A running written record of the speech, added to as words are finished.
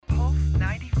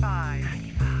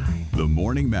The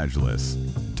Morning Majlis,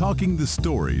 talking the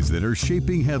stories that are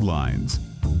shaping headlines.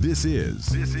 This is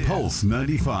Pulse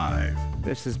 95.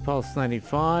 This is Pulse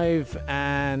 95,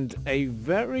 and a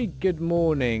very good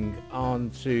morning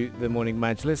on to the Morning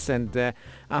Majlis. And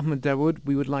Ahmed Dawood,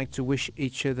 we would like to wish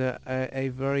each other a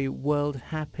very World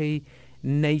Happy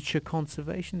Nature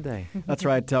Conservation Day. That's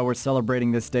right. We're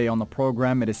celebrating this day on the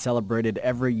program. It is celebrated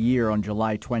every year on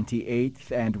July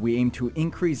 28th, and we aim to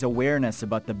increase awareness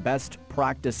about the best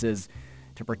practices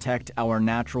to protect our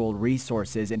natural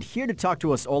resources. And here to talk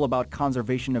to us all about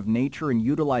conservation of nature and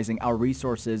utilizing our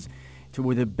resources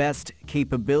to the best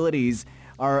capabilities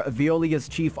are Veolia's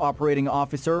Chief Operating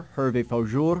Officer, Hervé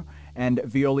Faujour, and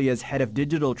Veolia's Head of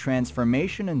Digital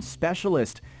Transformation and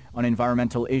Specialist on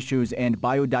Environmental Issues and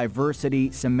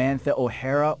Biodiversity, Samantha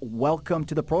O'Hara. Welcome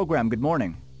to the program. Good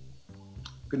morning.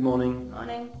 Good morning.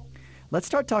 Morning. Let's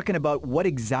start talking about what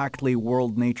exactly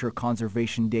World Nature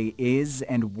Conservation Day is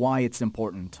and why it's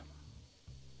important.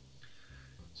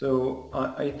 So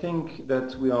I think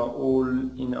that we are all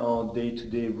in our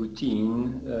day-to-day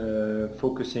routine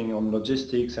focusing on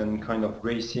logistics and kind of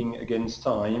racing against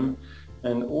time.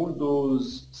 And all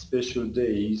those special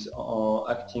days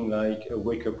are acting like a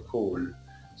wake-up call.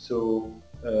 So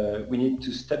we need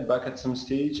to step back at some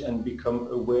stage and become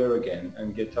aware again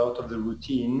and get out of the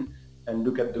routine and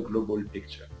look at the global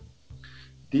picture.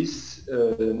 This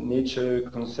Nature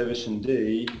Conservation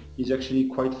Day is actually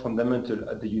quite fundamental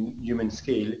at the human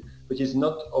scale, but is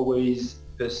not always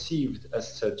perceived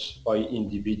as such by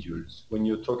individuals. When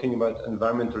you're talking about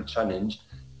environmental challenge,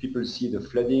 people see the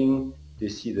flooding, they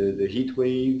see the heat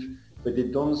wave, but they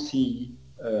don't see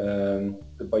the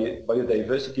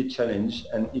biodiversity challenge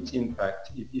and its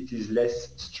impact. It is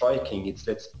less striking, it's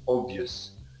less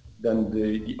obvious than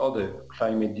the other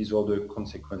climate disorder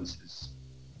consequences.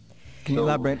 Can you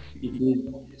elaborate?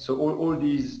 So all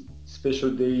these special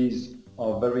days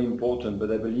are very important, but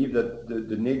I believe that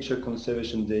the Nature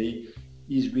Conservation Day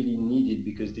is really needed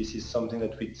because this is something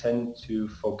that we tend to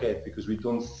forget because we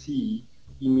don't see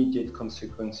immediate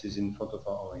consequences in front of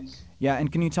our eyes. Yeah,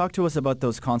 and can you talk to us about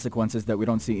those consequences that we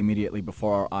don't see immediately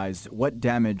before our eyes? What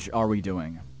damage are we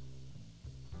doing?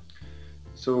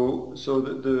 So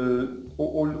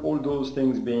all those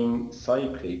things being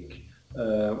cyclic,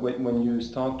 when you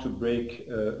start to break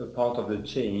a part of the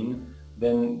chain,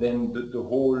 then the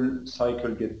whole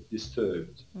cycle gets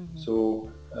disturbed. Mm-hmm.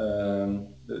 So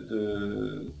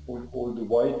all the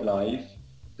wildlife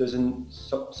doesn't.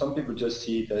 Some people just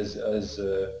see it as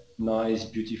nice,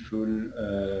 beautiful,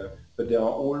 but they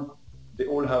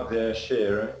all have their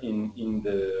share in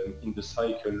the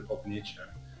cycle of nature,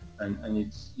 and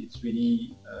it's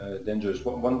really dangerous.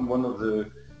 One of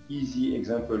the easy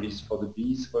example is for the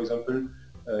bees, for example.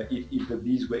 If the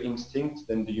bees were extinct,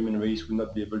 then the human race would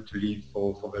not be able to live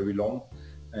for very long,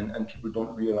 and people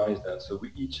don't realize that. So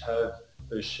we each have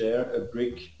a share, a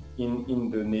brick in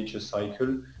the nature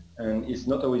cycle, and it's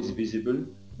not always visible,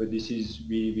 but this is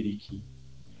really, really key.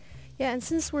 Yeah, and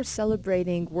since we're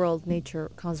celebrating World Nature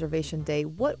Conservation Day,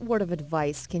 what word of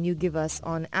advice can you give us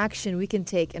on action we can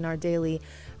take in our daily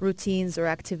routines or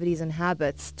activities and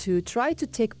habits to try to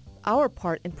take our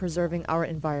part in preserving our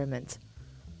environment?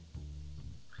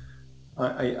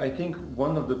 I think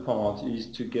one of the parts is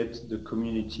to get the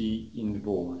community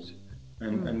involved,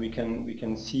 and we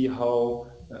can see how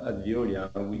at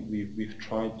Veolia we've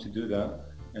tried to do that,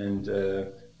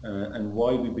 and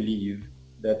why we believe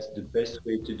that the best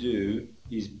way to do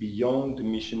is beyond the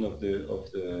mission of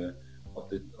the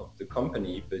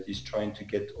company, but is trying to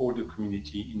get all the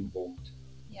community involved.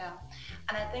 Yeah,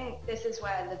 and I think this is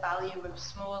where the value of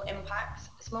small impacts,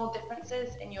 small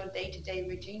differences in your day-to-day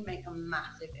routine make a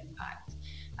massive impact.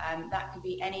 That could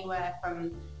be anywhere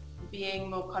from being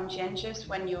more conscientious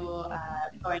when you're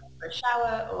going for a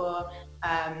shower, or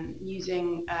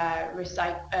using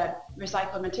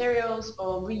recycled materials,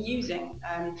 or reusing.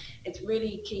 It's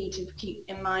really key to keep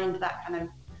in mind that kind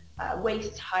of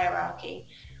waste hierarchy.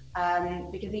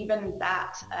 Because even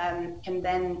that can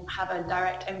then have a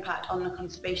direct impact on the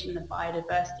conservation of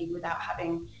biodiversity without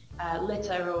having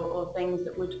litter or things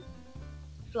that would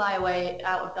fly away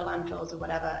out of the landfills or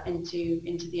whatever into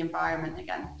the environment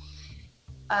again.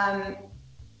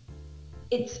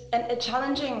 It's a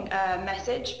challenging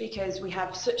message because we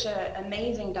have such an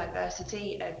amazing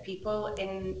diversity of people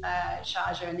in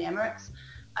Sharjah and the Emirates,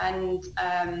 and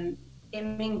it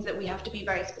means that we have to be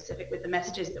very specific with the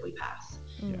messages that we pass.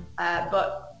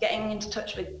 But getting into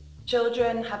touch with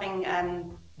children, having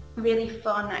really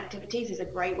fun activities is a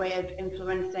great way of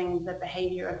influencing the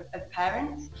behaviour of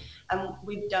parents. And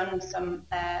we've done some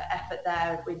effort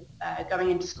there with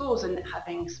going into schools and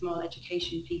having small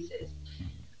education pieces.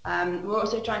 We're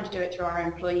also trying to do it through our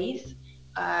employees.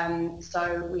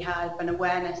 So we have an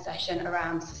awareness session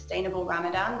around sustainable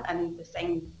Ramadan, and the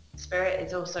same spirit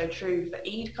is also true for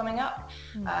Eid coming up.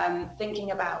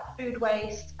 Thinking about food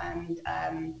waste and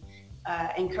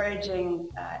encouraging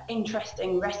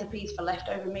interesting recipes for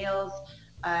leftover meals,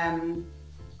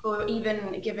 or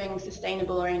even giving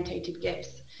sustainable orientated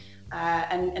gifts,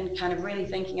 and kind of really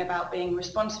thinking about being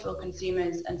responsible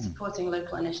consumers and supporting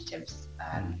local initiatives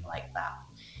like that.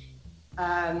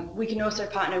 We can also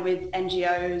partner with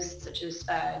NGOs such as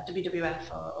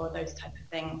WWF or those type of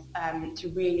things to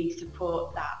really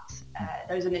support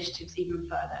those initiatives even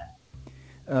further.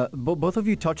 Both of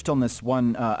you touched on this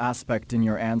one aspect in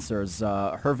your answers.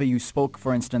 Hervé, you spoke,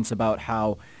 for instance, about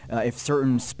how if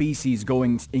certain species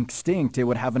going extinct, it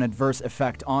would have an adverse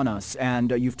effect on us.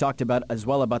 And you've talked about as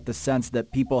well about the sense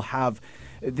that people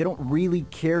they don't really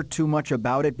care too much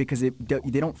about it because they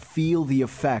don't feel the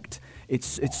effect.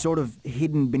 It's sort of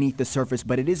hidden beneath the surface,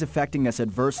 but it is affecting us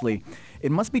adversely.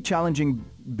 It must be challenging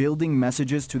building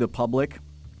messages to the public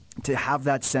to have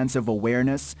that sense of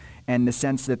awareness and the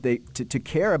sense that to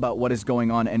care about what is going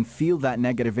on and feel that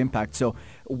negative impact. So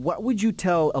what would you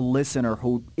tell a listener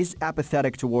who is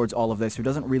apathetic towards all of this, who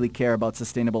doesn't really care about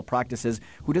sustainable practices,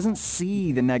 who doesn't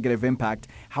see the negative impact?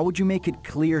 How would you make it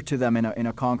clear to them in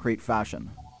a concrete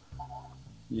fashion?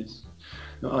 Yes.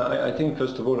 No, I think,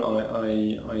 first of all,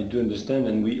 I do understand,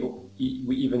 and we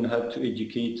even had to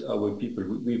educate our people.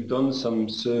 We've done some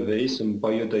surveys, some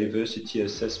biodiversity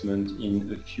assessment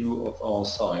in a few of our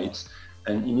sites,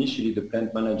 and initially the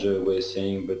plant manager was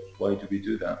saying, but why do we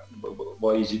do that?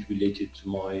 Why is it related to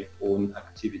my own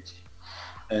activity?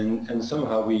 And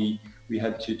somehow we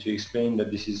had to explain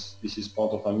that this is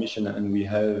part of our mission, and we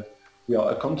are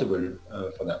accountable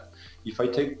for that. If I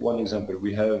take one example,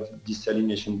 we have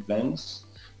desalination plants,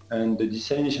 and the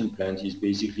desalination plant is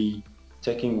basically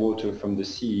taking water from the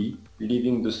sea,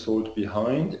 leaving the salt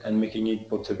behind and making it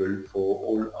potable for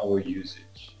all our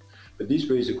usage. But this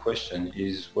raises a question,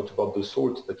 is what about the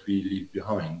salt that we leave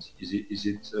behind? Is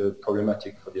it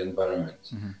problematic for the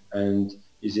environment? Mm-hmm. And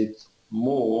is it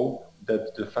more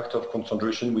that the factor of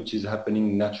concentration which is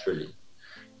happening naturally?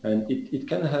 And it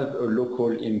can have a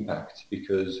local impact,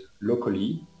 because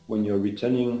locally, when you're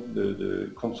returning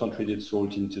the concentrated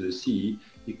salt into the sea,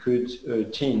 it could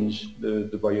change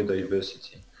the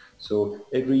biodiversity. So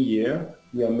every year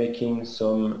we are making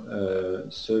some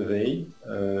survey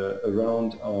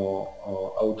around our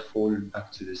outfall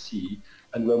back to the sea,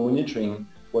 and we're monitoring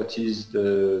what is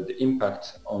the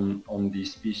impact on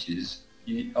these species.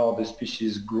 Are the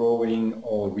species growing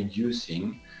or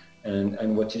reducing,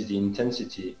 and what is the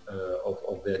intensity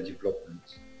of their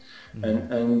development?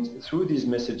 Mm-hmm. And through these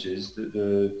messages,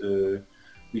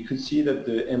 we could see that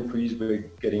the employees were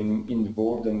getting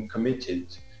involved and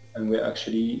committed, and were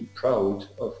actually proud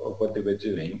of what they were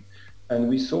doing. And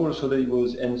we saw also that it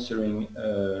was answering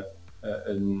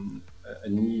a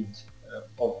need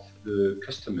of the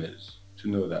customers to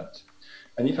know that.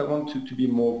 And if I want to be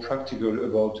more practical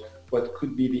about what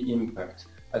could be the impact,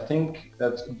 I think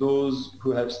that those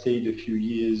who have stayed a few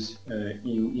years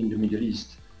in the Middle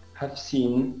East have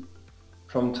seen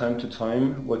from time to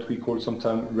time what we call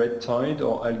sometimes red tide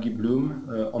or algae bloom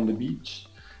on the beach.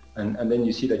 And then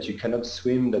you see that you cannot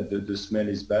swim, that the smell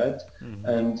is bad. Mm-hmm.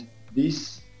 And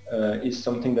this is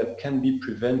something that can be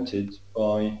prevented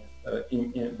by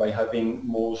having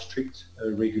more strict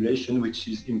regulation, which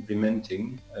is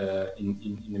implementing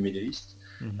in the Middle East.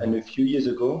 Mm-hmm. And a few years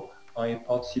ago, I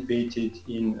participated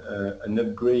in an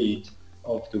upgrade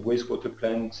of the wastewater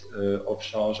plant of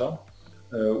Sharjah,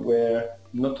 where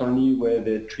not only were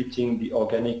they treating the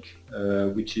organic,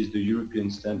 which is the European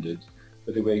standard,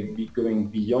 but they were going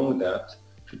beyond that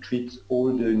to treat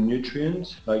all the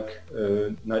nutrients like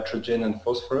nitrogen and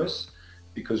phosphorus,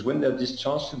 because when they're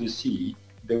discharged to the sea,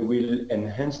 they will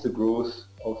enhance the growth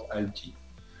of algae.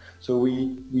 So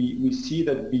we see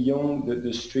that beyond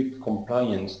the strict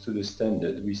compliance to the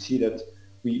standard, we see that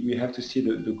we have to see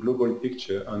the global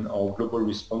picture and our global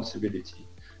responsibility.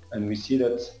 And we see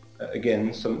that,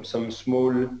 again, some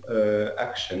small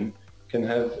action can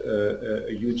have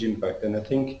a huge impact. And I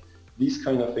think this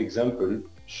kind of example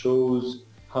shows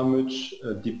how much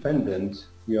dependent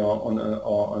we are on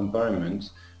our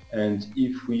environment. And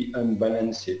if we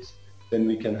unbalance it, then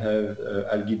we can have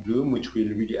algae bloom, which will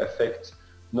really affect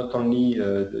not only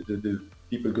the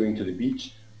people going to the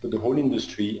beach, but the whole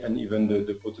industry and even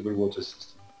the potable water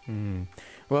system. Mm.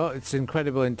 Well, it's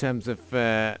incredible in terms of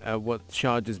what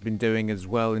Sharjah has been doing as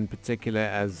well, in particular,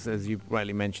 as you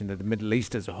rightly mentioned, that the Middle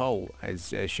East as a whole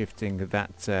is shifting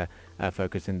that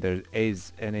focus, and there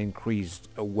is an increased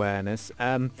awareness.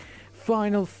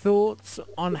 final thoughts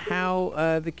on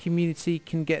how the community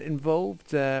can get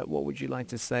involved? What would you like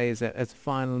to say as a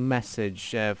final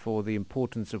message for the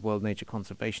importance of World Nature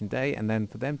Conservation Day, and then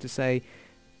for them to say,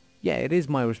 yeah, it is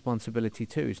my responsibility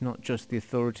too. It's not just the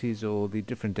authorities or the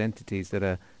different entities that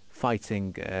are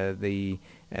fighting the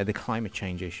climate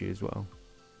change issue as well.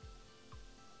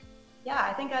 Yeah,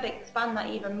 I think I'd expand that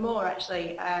even more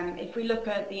actually. If we look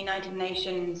at the United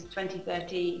Nations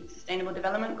 2030 Sustainable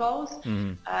Development Goals,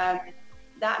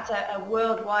 that's a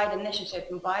worldwide initiative,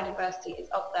 and biodiversity is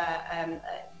up there,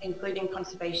 including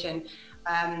conservation.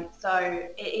 So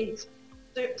it is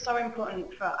so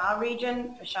important for our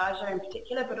region, for Sharjah in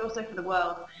particular, but also for the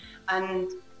world. And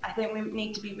I think we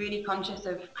need to be really conscious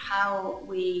of how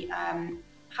we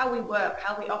work,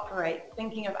 how we operate,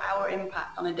 thinking of our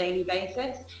impact on a daily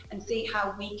basis, and see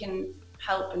how we can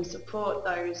help and support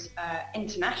those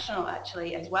international,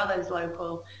 actually, as well as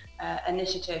local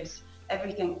initiatives.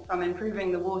 Everything from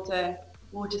improving the water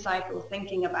cycle,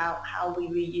 thinking about how we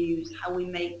reuse, how we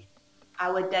make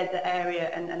our desert area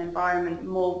and environment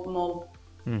more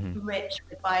rich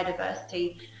with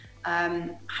biodiversity,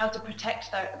 how to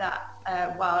protect that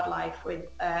wildlife with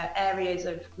areas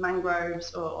of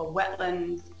mangroves or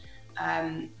wetlands,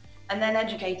 and then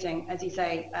educating, as you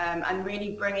say, and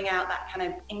really bringing out that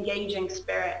kind of engaging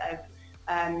spirit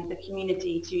of the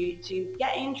community to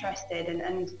get interested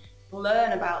and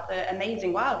learn about the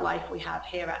amazing wildlife we have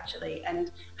here actually, and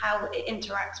how it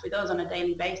interacts with us on a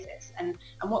daily basis, and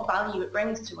what value it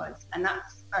brings to us. And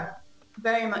that's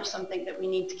very much something that we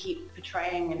need to keep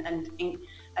portraying and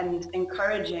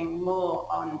encouraging more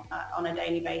on a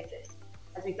daily basis.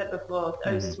 As we said before,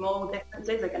 those small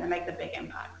differences are going to make the big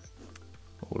impacts.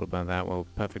 All about that. Well,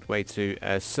 perfect way to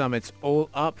sum it all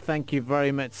up. Thank you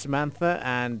very much, Samantha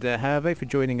and Hervé, for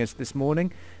joining us this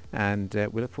morning, and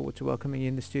we look forward to welcoming you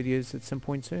in the studios at some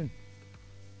point soon.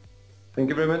 Thank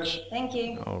you very much. Thank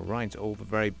you. All right, all the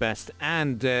very best.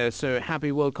 And so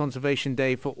happy World Conservation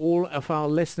Day for all of our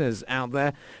listeners out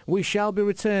there. We shall be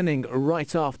returning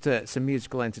right after some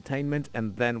musical entertainment,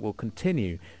 and then we'll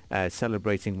continue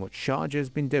celebrating what Sharjah has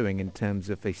been doing in terms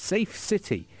of a safe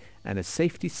city and a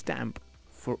safety stamp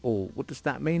for all. What does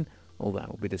that mean? All that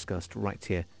will be discussed right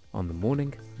here on the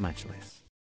Morning Majlis.